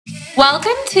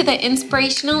Welcome to the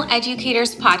Inspirational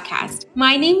Educators Podcast.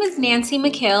 My name is Nancy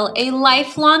McHale, a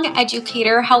lifelong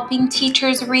educator helping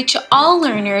teachers reach all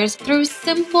learners through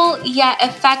simple yet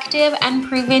effective and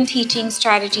proven teaching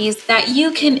strategies that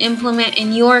you can implement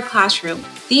in your classroom.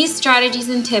 These strategies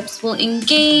and tips will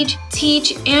engage,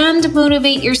 teach, and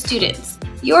motivate your students.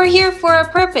 You're here for a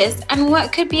purpose, and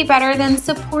what could be better than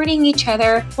supporting each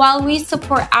other while we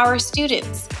support our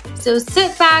students? So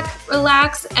sit back,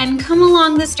 relax, and come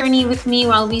along this journey with me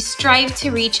while we strive to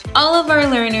reach all of our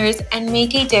learners and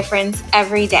make a difference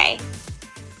every day.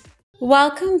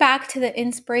 Welcome back to the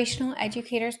Inspirational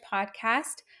Educators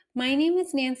Podcast. My name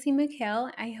is Nancy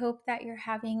McHale. I hope that you're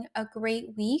having a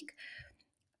great week.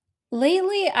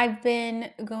 Lately, I've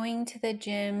been going to the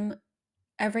gym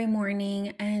every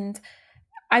morning, and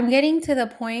I'm getting to the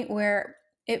point where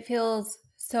it feels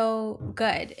so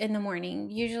good in the morning.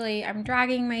 Usually I'm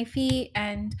dragging my feet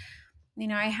and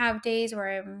I have days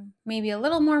where I'm maybe a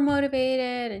little more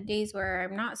motivated and days where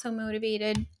I'm not so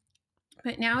motivated.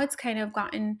 But now it's kind of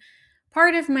gotten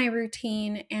part of my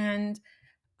routine, and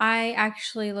I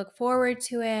actually look forward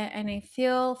to it and I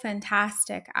feel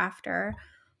fantastic after.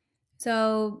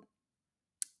 So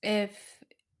if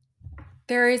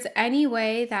there is any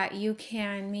way that you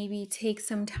can maybe take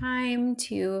some time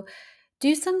to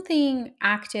do something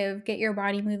active, get your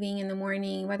body moving in the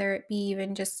morning, whether it be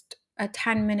even just a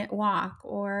 10-minute walk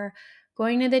or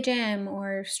going to the gym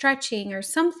or stretching or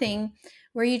something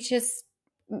where you just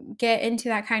get into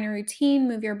that kind of routine,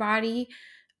 move your body.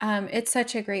 It's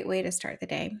such a great way to start the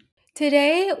day.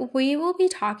 Today, we will be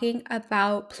talking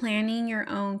about planning your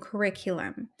own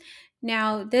curriculum.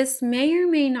 Now, this may or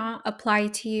may not apply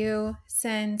to you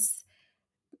since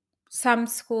some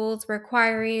schools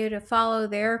require you to follow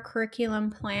their curriculum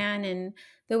plan and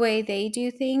the way they do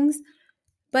things.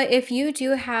 But if you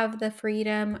do have the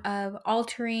freedom of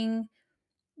altering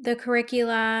the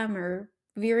curriculum or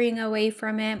veering away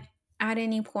from it at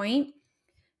any point,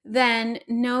 then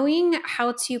knowing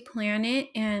how to plan it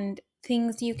and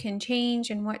things you can change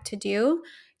and what to do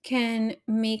can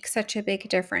make such a big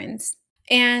difference.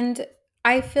 And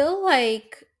I feel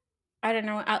like, I don't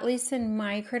know, at least in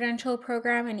my credential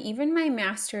program and even my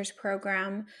master's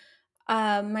program,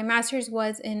 my master's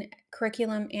was in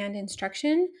curriculum and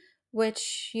instruction,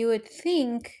 which you would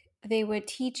think they would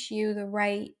teach you the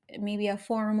right, maybe a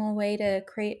formal way to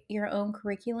create your own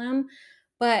curriculum.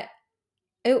 But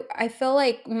I feel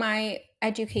like my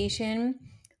education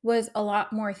was a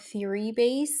lot more theory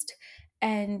based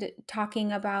and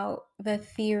talking about the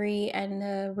theory and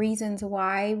the reasons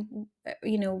why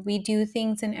we do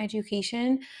things in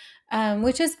education,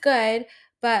 which is good,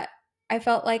 but I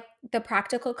felt like the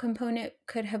practical component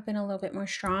could have been a little bit more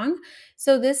strong.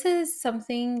 So this is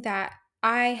something that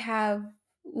I have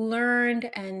learned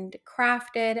and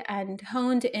crafted and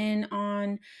honed in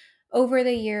on over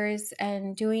the years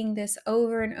and doing this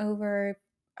over and over.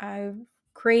 I've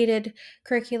created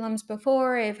curriculums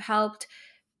before. I've helped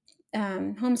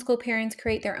homeschool parents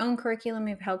create their own curriculum.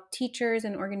 I've helped teachers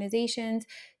and organizations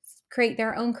create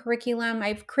their own curriculum.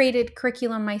 I've created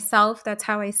curriculum myself. That's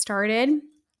how I started.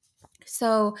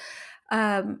 So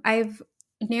I've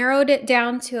narrowed it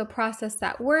down to a process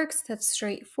that works, that's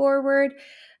straightforward.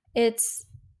 It's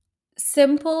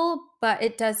simple, but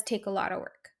it does take a lot of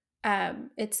work.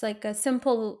 It's like a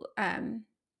simple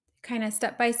kind of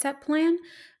step-by-step plan,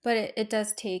 but it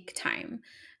does take time.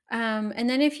 And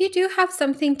then if you do have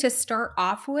something to start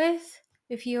off with,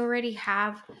 if you already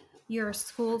have your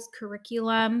school's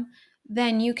curriculum,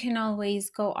 then you can always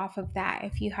go off of that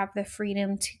if you have the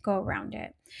freedom to go around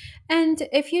it. And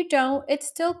if you don't, it's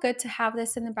still good to have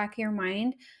this in the back of your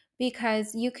mind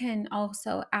because you can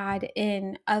also add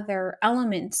in other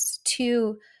elements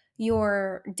to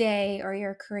your day or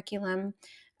your curriculum.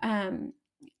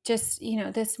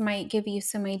 This might give you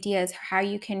some ideas how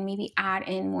you can maybe add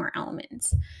in more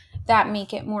elements that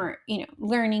make it more,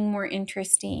 learning more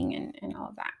interesting and all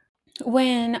of that.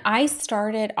 When I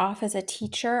started off as a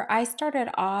teacher, I started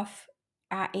off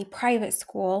at a private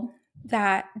school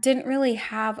that didn't really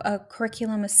have a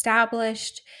curriculum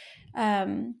established.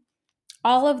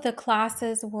 All of the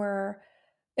classes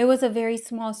it was a very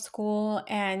small school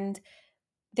and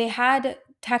they had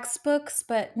textbooks,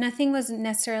 but nothing was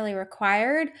necessarily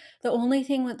required. The only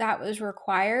thing that was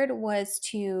required was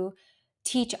to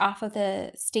teach off of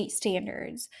the state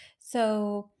standards.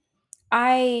 So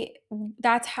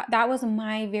that was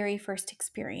my very first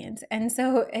experience. And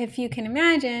so if you can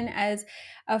imagine, as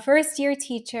a first year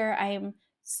teacher, I am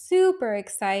super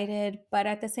excited, but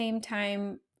at the same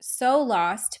time, so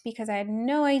lost because I had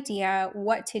no idea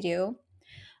what to do.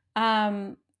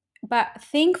 But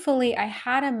thankfully, I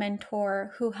had a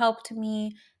mentor who helped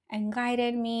me and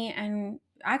guided me, and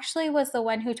actually was the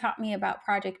one who taught me about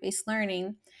project-based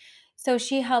learning. So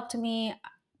she helped me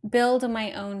build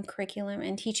my own curriculum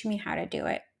and teach me how to do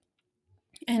it.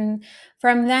 And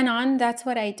from then on, that's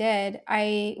what I did.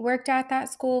 I worked at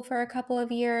that school for a couple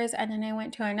of years, and then I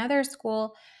went to another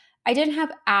school. I didn't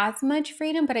have as much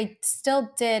freedom, but I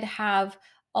still did have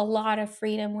a lot of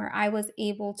freedom where I was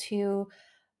able to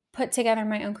put together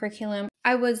my own curriculum.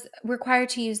 I was required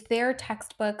to use their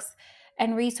textbooks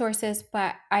and resources,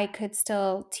 but I could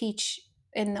still teach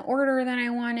in the order that I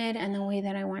wanted and the way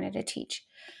that I wanted to teach.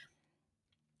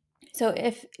 So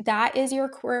if that is your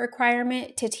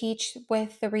requirement to teach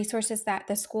with the resources that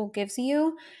the school gives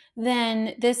you,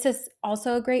 then this is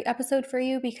also a great episode for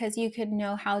you because you could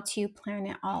know how to plan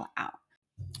it all out.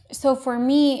 So for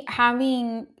me,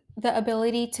 having the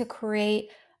ability to create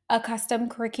a custom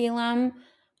curriculum,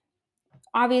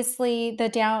 obviously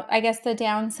the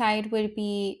downside would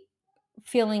be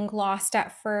feeling lost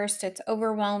at first. It's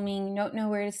overwhelming, don't know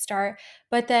where to start.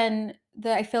 But then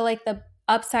I feel like the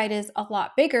upside is a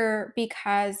lot bigger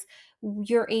because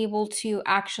you're able to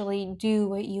actually do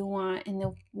what you want in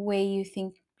the way you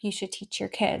think you should teach your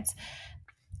kids.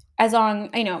 As long,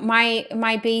 I know my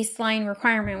baseline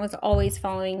requirement was always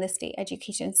following the state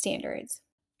education standards.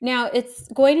 Now, it's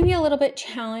going to be a little bit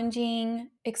challenging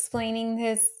explaining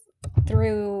this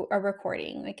through a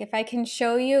recording. Like if I can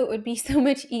show you, it would be so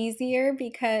much easier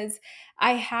because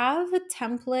I have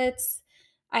templates.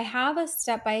 I have a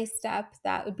step-by-step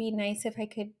that would be nice if I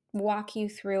could walk you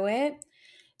through it.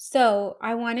 So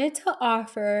I wanted to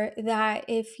offer that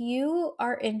if you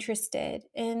are interested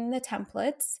in the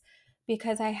templates,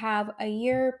 because I have a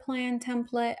year plan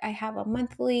template, I have a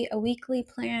monthly, a weekly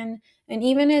plan, and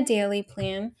even a daily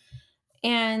plan.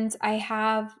 And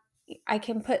I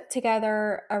can put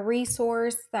together a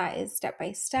resource that is step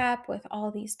by step with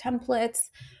all these templates.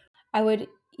 I would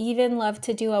even love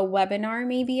to do a webinar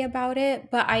maybe about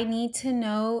it, but I need to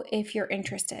know if you're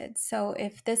interested. So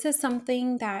if this is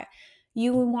something that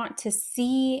you want to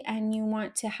see and you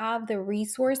want to have the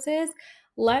resources,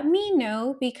 let me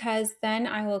know because then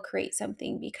I will create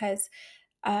something because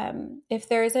if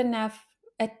there's enough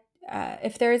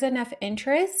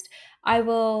interest, I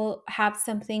will have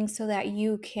something so that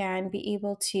you can be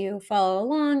able to follow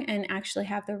along and actually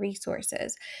have the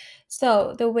resources.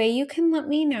 So the way you can let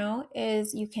me know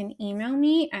is you can email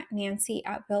me at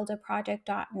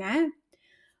nancy@buildaproject.net.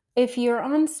 If you're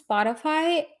on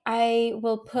Spotify, I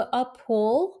will put a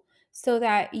poll so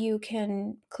that you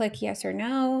can click yes or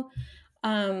no.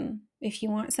 If you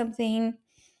want something,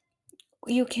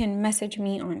 you can message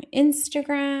me on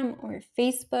Instagram or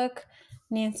Facebook,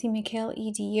 Nancy McHale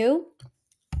EDU.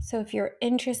 So if you're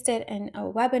interested in a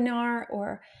webinar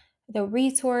or the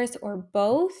resource or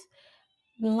both,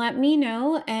 let me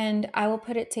know and I will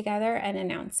put it together and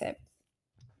announce it.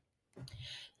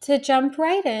 To jump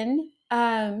right in,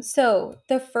 so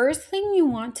the first thing you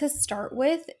want to start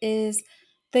with is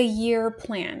the year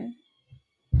plan.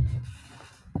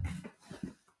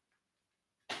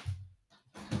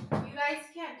 You guys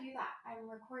can't do that. I'm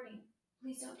recording.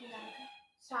 Please don't do that, okay?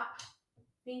 Stop.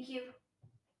 Thank you.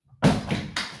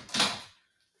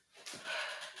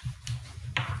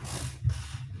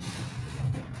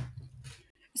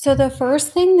 So the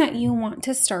first thing that you want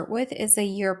to start with is a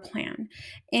year plan.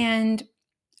 And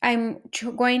I'm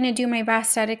going to do my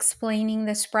best at explaining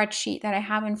the spreadsheet that I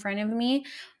have in front of me.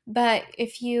 But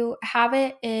if you have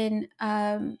it in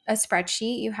a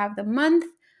spreadsheet, you have the month.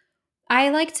 I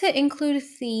like to include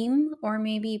theme or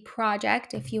maybe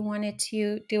project if you wanted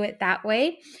to do it that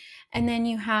way. And then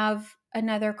you have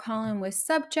another column with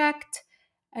subject,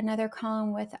 another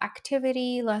column with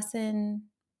activity, lesson,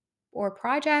 or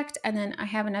project, and then I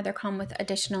have another column with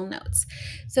additional notes.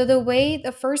 So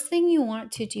the first thing you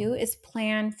want to do is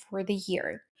plan for the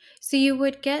year. So you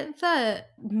would get the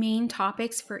main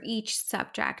topics for each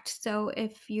subject. So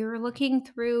if you're looking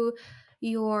through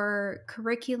your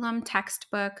curriculum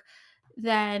textbook,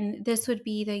 then this would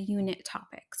be the unit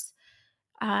topics.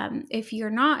 If you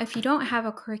don't have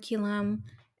a curriculum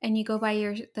and you go by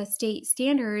the state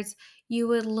standards, you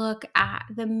would look at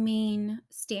the main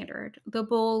standard, the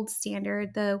bold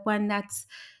standard, the one that's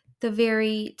the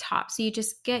very top. So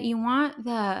you want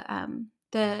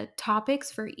the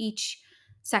topics for each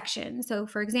section. So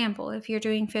for example, if you're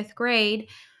doing 5th grade,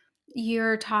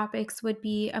 your topics would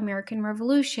be American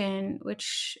Revolution,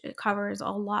 which covers a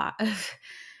lot of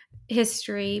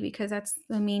history because that's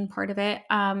the main part of it.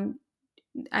 I'm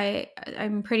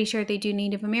pretty sure they do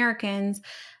Native Americans.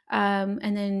 And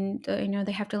then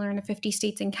they have to learn the 50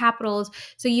 states and capitals.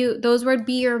 So those would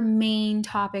be your main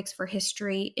topics for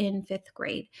history in 5th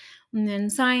grade. And then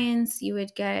science, you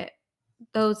would get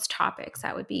those topics.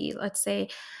 That would be, let's say,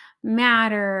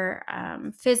 matter,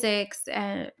 physics,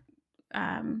 and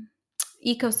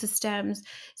ecosystems.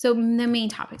 So the main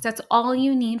topics, that's all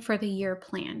you need for the year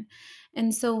plan.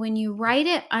 And so when you write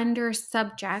it under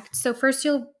subject, so first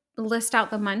you'll list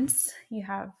out the months. You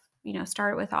have,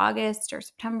 start with August or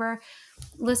September,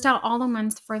 list out all the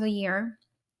months for the year.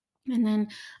 And then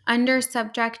under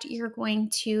subject, you're going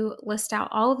to list out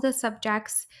all of the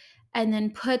subjects and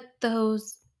then put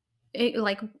those,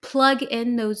 plug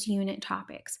in those unit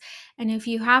topics. And if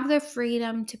you have the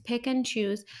freedom to pick and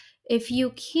choose, if you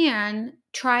can,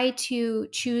 try to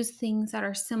choose things that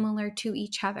are similar to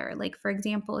each other. Like, for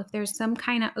example, if there's some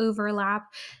kind of overlap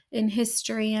in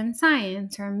history and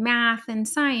science or math and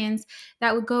science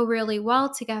that would go really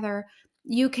well together,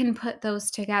 you can put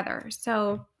those together.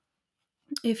 So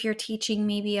if you're teaching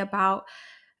maybe about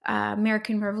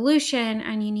American Revolution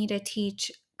and you need to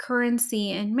teach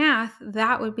currency and math,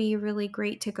 that would be really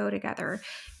great to go together.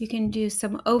 You can do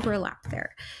some overlap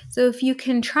there. So if you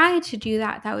can try to do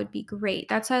that, that would be great.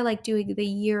 That's why I like doing the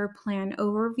year plan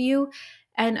overview.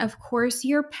 And of course,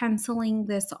 you're penciling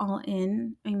this all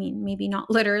in. I mean, maybe not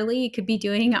literally, you could be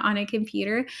doing it on a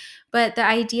computer, but the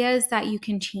idea is that you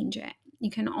can change it.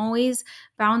 You can always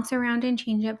bounce around and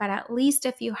change it, but at least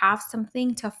if you have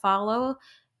something to follow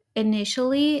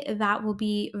initially, that will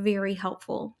be very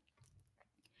helpful.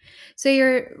 So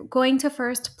you're going to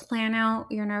first plan out,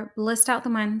 you're going to list out the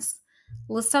months,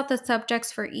 list out the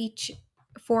subjects for each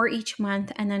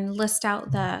month, and then list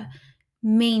out the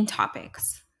main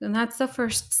topics. And that's the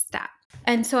first step.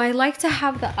 And so I like to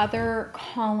have the other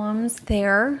columns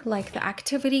there, like the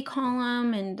activity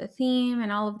column and the theme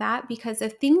and all of that, because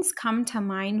if things come to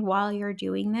mind while you're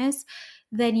doing this,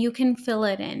 then you can fill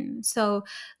it in. So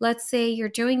let's say you're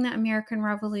doing the American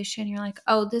Revolution. You're like,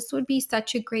 oh, this would be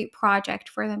such a great project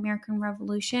for the American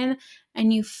Revolution.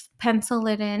 And you pencil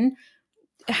it in.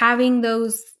 Having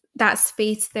that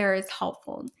space there is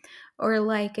helpful. Or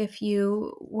like if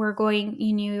you were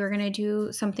knew you were going to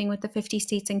do something with the 50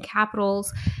 states and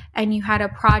capitals and you had a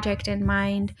project in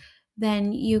mind,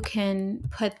 then you can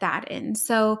put that in.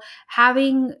 So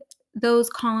having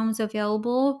those columns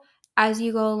available as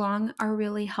you go along are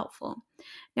really helpful.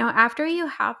 Now, after you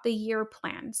have the year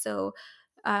plan, so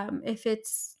if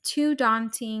it's too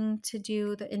daunting to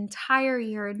do the entire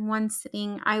year in one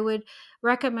sitting, I would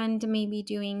recommend maybe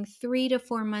doing 3 to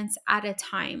 4 months at a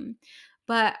time.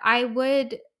 But I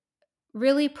would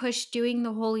really push doing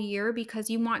the whole year because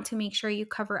you want to make sure you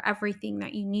cover everything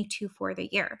that you need to for the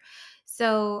year.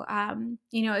 So,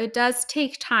 it does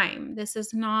take time. This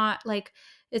is not like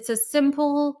it's a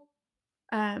simple,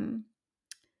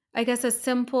 a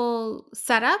simple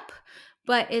setup,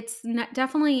 but it's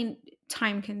definitely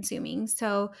time consuming.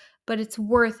 So, but it's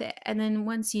worth it. And then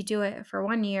once you do it for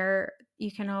 1 year,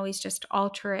 you can always just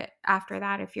alter it after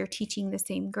that if you're teaching the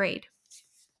same grade.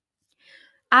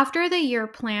 After the year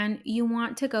plan, you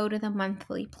want to go to the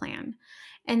monthly plan.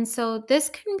 And so this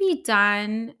can be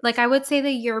done, like I would say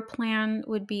the year plan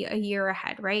would be a year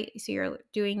ahead, right? So you're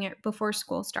doing it before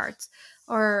school starts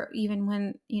or even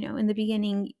when, in the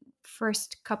beginning,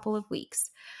 first couple of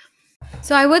weeks.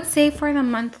 So I would say for the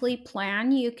monthly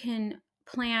plan, you can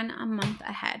plan a month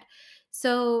ahead.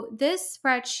 So this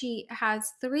spreadsheet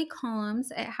has 3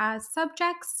 columns. It has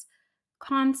subjects,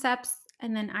 concepts,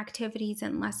 and then activities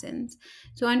and lessons.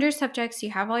 So under subjects,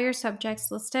 you have all your subjects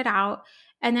listed out.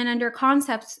 And then under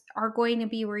concepts are going to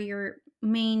be where your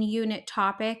main unit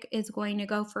topic is going to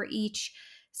go for each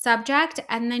subject.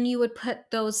 And then you would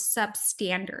put those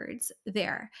substandards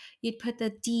there. You'd put the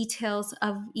details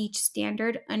of each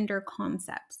standard under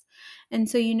concepts. And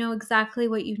so you know exactly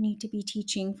what you need to be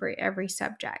teaching for every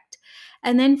subject.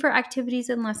 And then for activities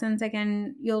and lessons,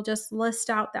 again, you'll just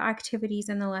list out the activities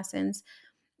and the lessons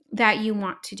that you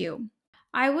want to do.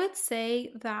 I would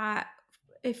say that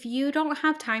if you don't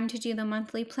have time to do the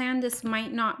monthly plan, this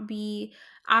might not be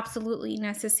absolutely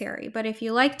necessary. But if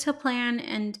you like to plan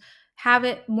and have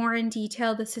it more in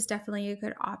detail, this is definitely a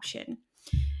good option.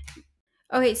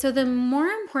 Okay, so the more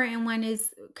important one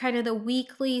is kind of the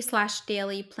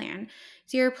weekly/daily plan.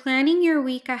 So you're planning your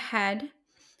week ahead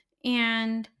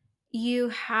and you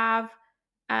have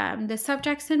the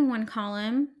subjects in one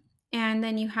column, and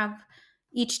then you have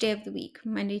each day of the week,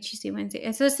 Monday, Tuesday, Wednesday.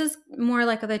 And so this is more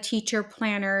like the teacher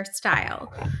planner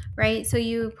style, right? So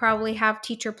you probably have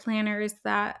teacher planners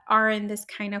that are in this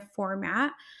kind of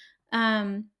format.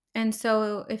 And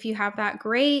so if you have that,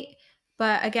 great.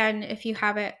 But again, if you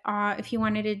have it, if you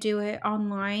wanted to do it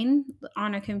online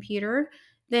on a computer,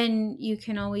 then you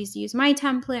can always use my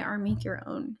template or make your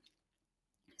own.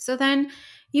 So then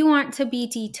you want to be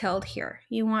detailed here.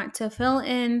 You want to fill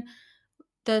in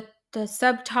the the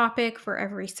subtopic for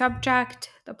every subject,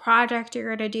 the project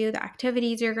you're going to do, the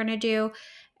activities you're going to do.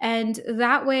 And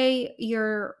that way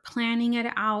you're planning it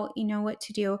out, you know what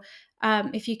to do.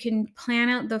 If you can plan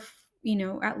out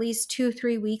at least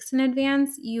 2-3 weeks in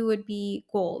advance, you would be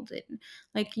golden.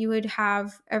 Like you would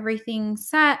have everything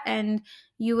set and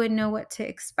you would know what to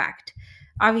expect.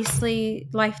 Obviously,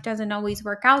 life doesn't always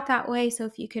work out that way. So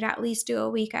if you could at least do a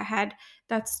week ahead,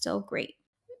 that's still great.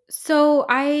 So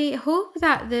I hope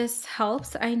that this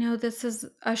helps. I know this is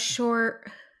a short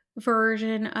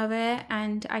version of it,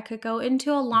 and I could go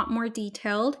into a lot more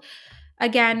detailed.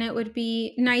 Again, it would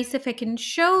be nice if I can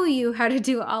show you how to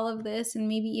do all of this and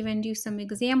maybe even do some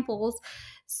examples.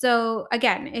 So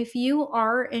again, if you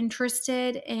are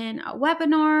interested in a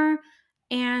webinar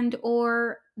and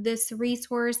or this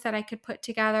resource that I could put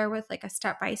together with like a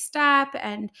step by step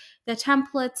and the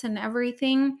templates and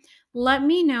everything, let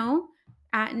me know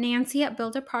at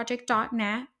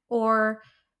nancy@buildaproject.net or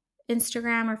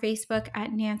Instagram or Facebook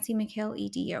at Nancy McHale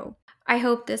EDO. I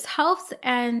hope this helps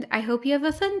and I hope you have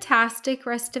a fantastic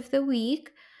rest of the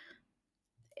week.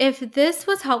 If this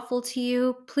was helpful to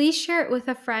you, please share it with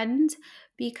a friend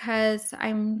because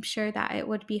I'm sure that it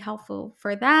would be helpful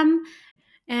for them.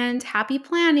 And happy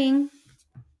planning!